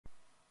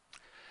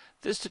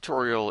This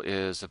tutorial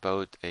is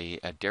about a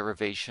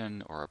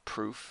derivation or a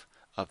proof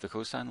of the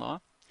cosine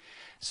law.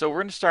 So we're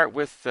going to start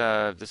with,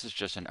 this is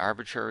just an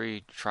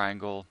arbitrary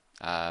triangle.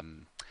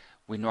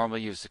 We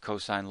normally use the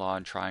cosine law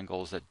in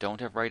triangles that don't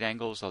have right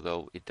angles,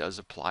 although it does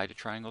apply to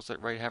triangles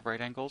that have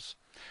right angles.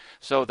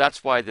 So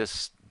that's why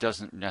this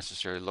doesn't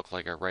necessarily look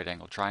like a right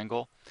angle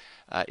triangle.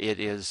 It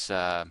is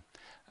they're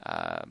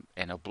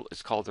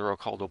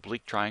called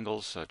oblique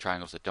triangles, so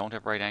triangles that don't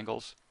have right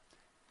angles.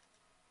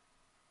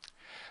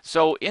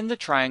 So in the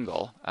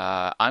triangle,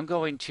 I'm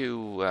going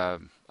to,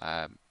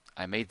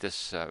 I made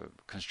this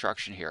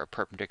construction here,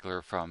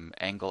 perpendicular from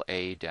angle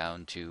A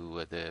down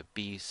to the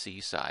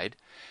BC side.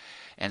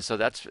 And so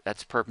that's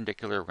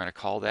perpendicular. We're going to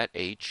call that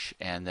H,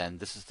 and then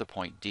this is the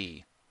point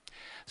D.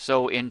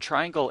 So in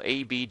triangle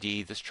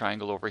ABD, this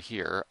triangle over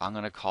here, I'm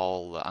going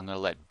to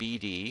let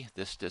BD,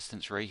 this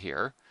distance right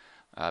here,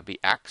 be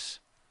X.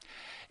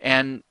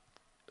 And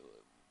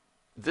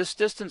this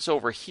distance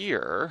over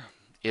here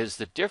is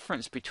the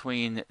difference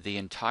between the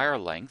entire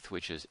length,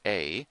 which is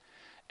A,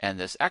 and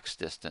this X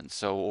distance.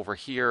 So over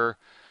here,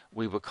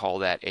 we would call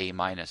that A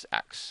minus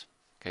X.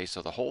 Okay,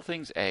 so the whole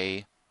thing's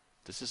A,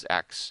 this is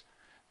X.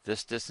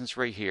 This distance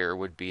right here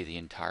would be the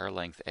entire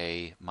length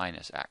A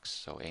minus X,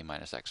 so A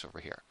minus X over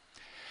here.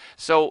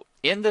 So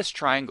in this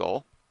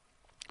triangle,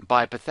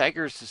 by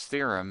Pythagoras'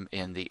 theorem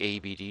in the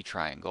ABD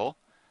triangle,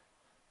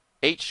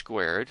 H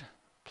squared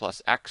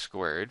plus X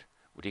squared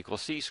would equal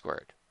C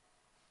squared.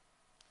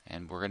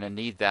 And we're going to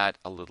need that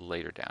a little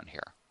later down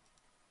here.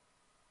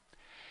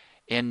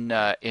 In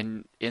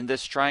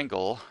this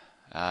triangle,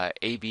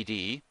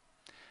 ABD,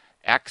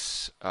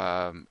 X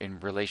in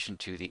relation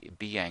to the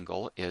B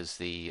angle is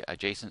the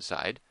adjacent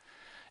side,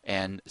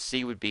 and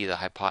C would be the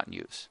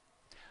hypotenuse.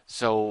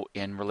 So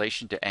in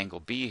relation to angle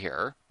B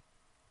here,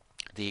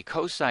 the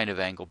cosine of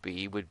angle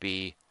B would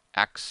be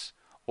X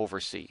over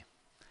C.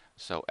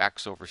 So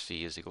X over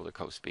C is equal to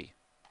cos B.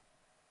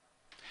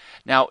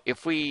 Now,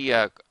 if we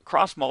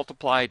cross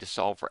multiply to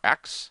solve for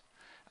X,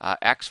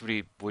 X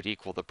would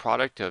equal the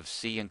product of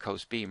C and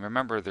cos B.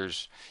 Remember,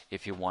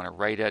 if you want to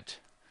write it,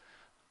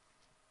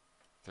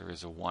 there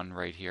is a 1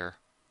 right here.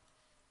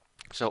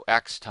 So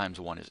X times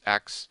 1 is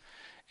X,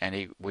 and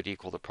it would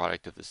equal the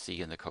product of the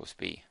C and the cos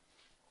B.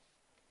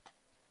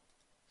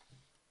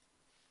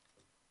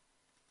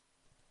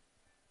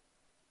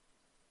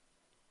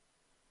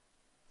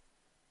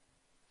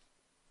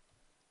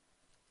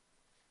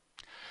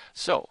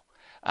 So,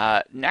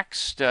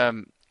 next,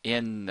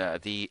 in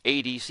the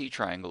ADC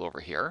triangle over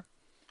here,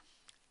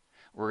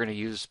 we're going to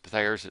use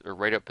Pythagoras, or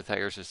write up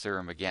Pythagoras'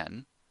 theorem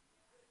again.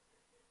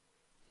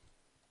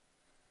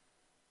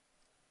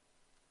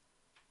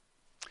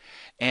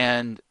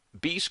 And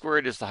B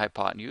squared is the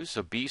hypotenuse,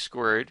 so B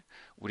squared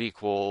would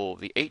equal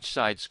the H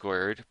side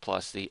squared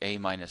plus the A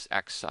minus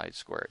X side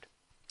squared.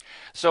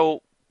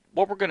 So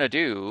what we're going to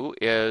do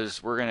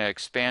is we're going to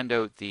expand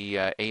out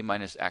the A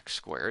minus X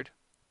squared.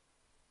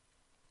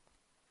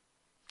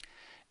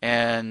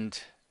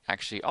 And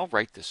actually, I'll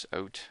write this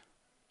out.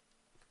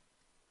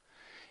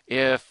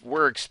 If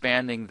we're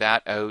expanding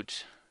that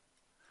out,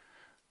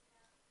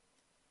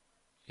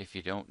 if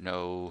you don't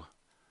know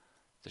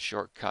the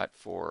shortcut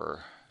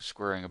for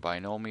squaring a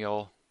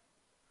binomial,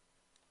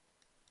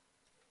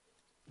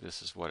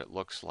 this is what it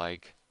looks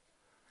like.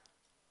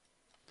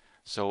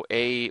 So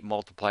A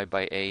multiplied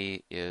by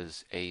A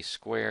is A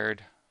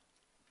squared.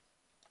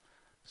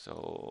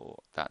 So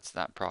that's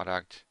that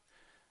product.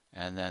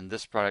 And then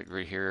this product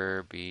right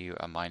here be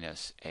a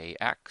minus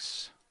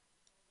AX.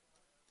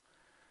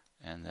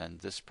 And then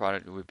this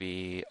product would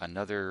be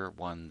another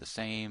one the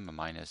same, a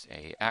minus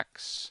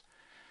AX.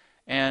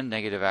 And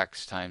negative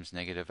X times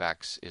negative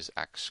X is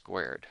X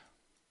squared.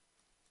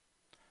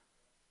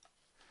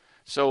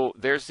 So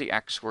there's the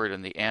X squared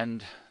in the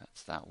end.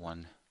 That's that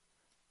one.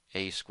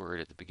 A squared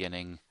at the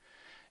beginning.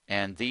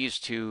 And these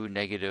two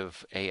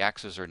negative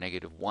AXs or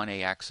negative 1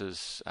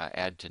 AXs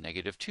add to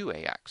negative 2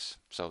 AX.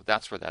 So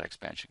that's where that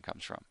expansion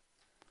comes from.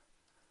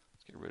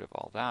 Let's get rid of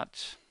all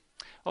that.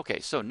 Okay,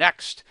 so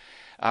next,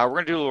 we're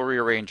going to do a little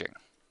rearranging.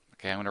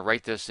 Okay, I'm going to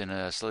write this in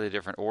a slightly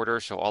different order.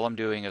 So all I'm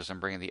doing is I'm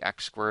bringing the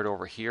X squared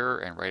over here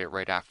and write it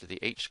right after the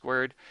H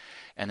squared.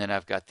 And then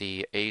I've got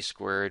the A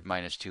squared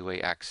minus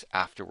 2AX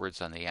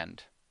afterwards on the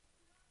end.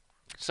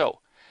 So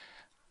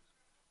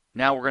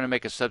now we're going to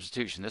make a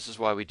substitution. This is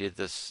why we did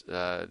this,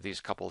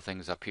 these couple of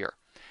things up here.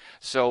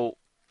 So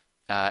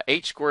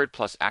H squared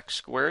plus X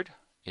squared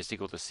is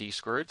equal to C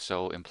squared.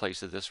 So in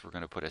place of this, we're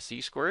going to put a C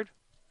squared.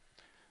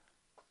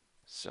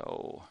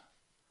 So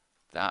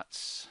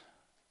that's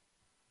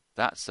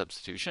that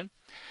substitution.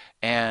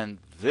 And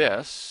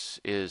this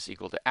is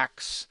equal to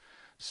X.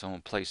 So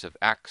in place of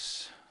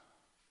X,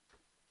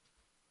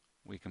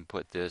 we can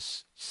put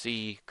this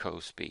C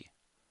cos B.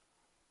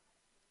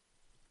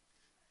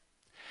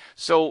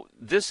 So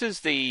this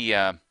is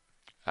the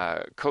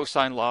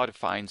cosine law to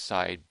find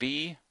side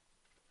B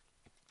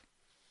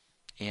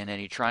in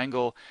any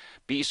triangle.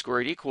 B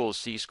squared equals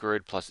C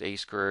squared plus A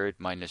squared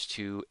minus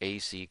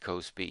 2AC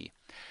cos B.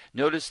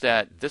 Notice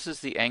that this is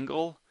the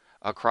angle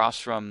across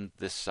from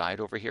this side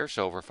over here.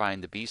 So we're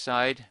finding the b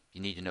side,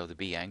 you need to know the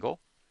b angle.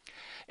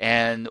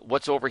 And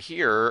what's over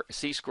here,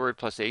 c squared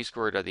plus a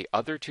squared are the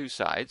other two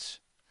sides.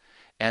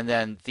 And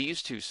then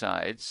these two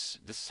sides,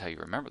 this is how you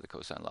remember the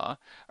cosine law,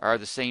 are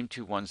the same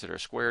two ones that are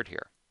squared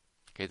here.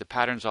 Okay, the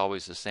pattern's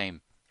always the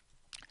same.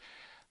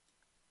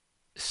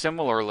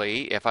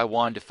 Similarly, if I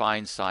wanted to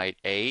find side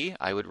A,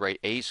 I would write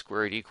a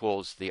squared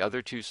equals the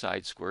other two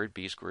sides squared,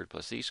 b squared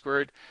plus c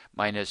squared,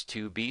 minus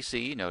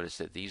 2bc. Notice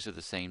that these are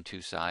the same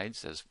two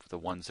sides as the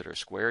ones that are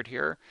squared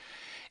here.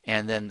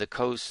 And then the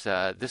cos,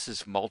 this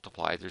is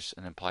multiplied. There's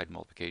an implied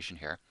multiplication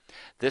here.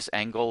 This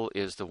angle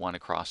is the one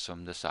across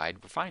from the side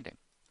we're finding.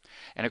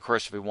 And of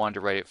course, if we wanted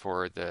to write it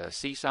for the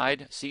c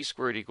side, c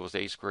squared equals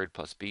a squared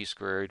plus b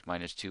squared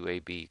minus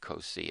 2ab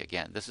cos c.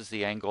 Again, this is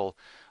the angle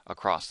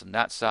across from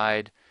that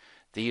side.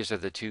 These are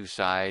the two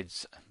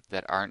sides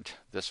that aren't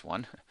this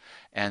one,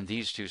 and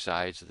these two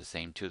sides are the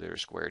same two that are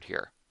squared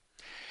here.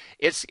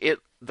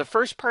 The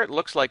first part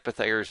looks like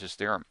Pythagoras'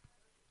 theorem,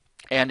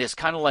 and it's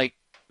kind of like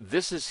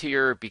this is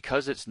here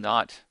because it's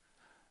not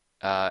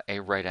a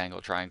right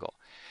angle triangle.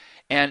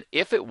 And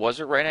if it was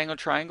a right angle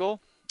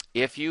triangle,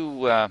 if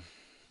you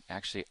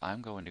actually,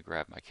 I'm going to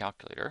grab my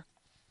calculator.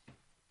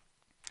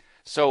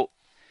 So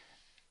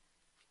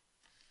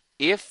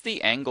if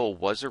the angle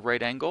was a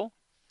right angle,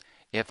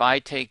 if I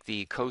take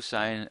the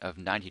cosine of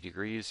 90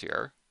 degrees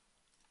here,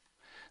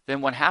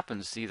 then what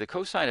happens, see, the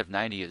cosine of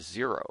 90 is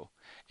 0.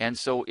 And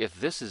so if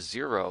this is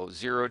 0,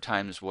 0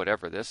 times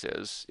whatever this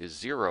is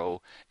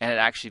 0, and it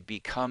actually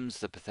becomes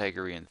the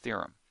Pythagorean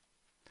theorem.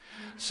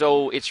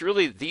 So it's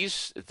really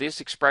these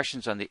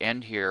expressions on the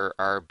end here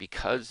are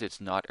because it's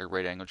not a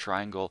right angle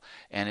triangle.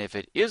 And if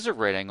it is a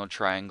right angle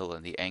triangle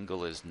and the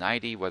angle is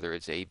 90, whether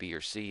it's A, B, or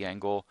C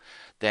angle,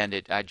 then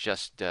it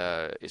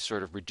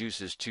sort of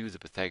reduces to the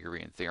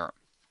Pythagorean theorem.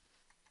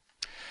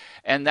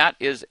 And that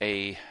is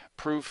a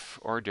proof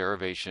or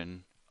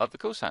derivation of the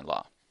cosine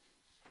law.